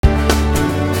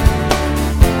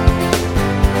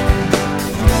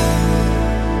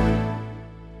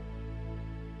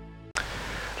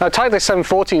Now, Titleist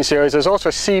 714 series, there's also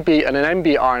a CB and an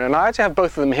MB iron, and I actually have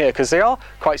both of them here because they are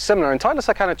quite similar, and Titleist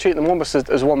I kind of treat them almost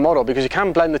as one model because you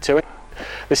can blend the two in.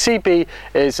 The CB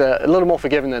is a little more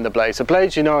forgiving than the blades. The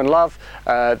blades you know and love,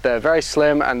 they're very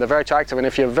slim and they're very attractive, and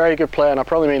if you're a very good player, and I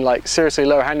probably mean like seriously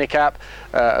low handicap,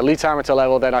 elite amateur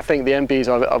level, then I think the MBs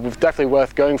are definitely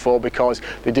worth going for because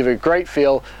they give a great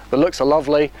feel, the looks are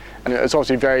lovely, and it's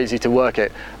obviously very easy to work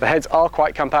it. The heads are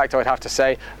quite compact, I would have to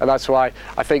say, and that's why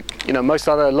I think most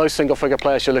other low single figure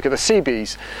players should look at the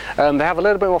CBs. They have a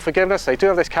little bit more forgiveness, they do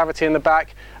have this cavity in the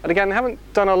back, and again, they haven't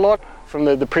done a lot from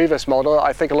the previous model.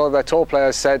 I think a lot of their tour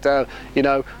players said,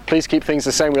 please keep things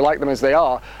the same, we like them as they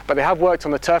are, but they have worked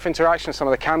on the turf interaction, some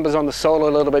of the cambers on the sole are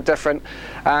a little bit different,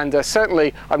 and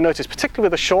certainly I've noticed, particularly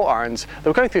with the short irons, they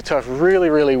were going through turf really,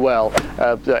 really well.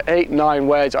 The 8-9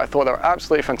 wedge, I thought they were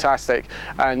absolutely fantastic,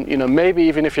 and maybe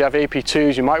even if you have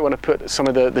AP2s, you might want to put some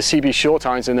of the CB short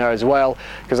irons in there as well,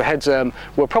 because the heads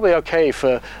were probably okay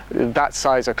for that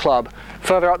size of club.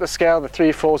 Further up the scale, the 3,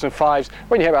 4s and 5s,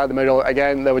 when you hit out the middle,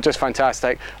 again, they were just fantastic.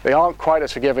 They aren't quite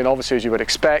as forgiving, obviously, as you would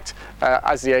expect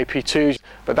as the AP2s,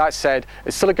 but that said,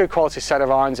 it's still a good quality set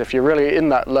of irons if you're really in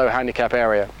that low handicap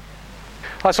area.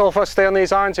 That's all for us today on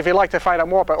these irons. If you'd like to find out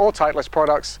more about all Titleist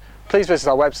products, please visit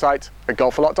our website at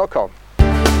golfalot.com.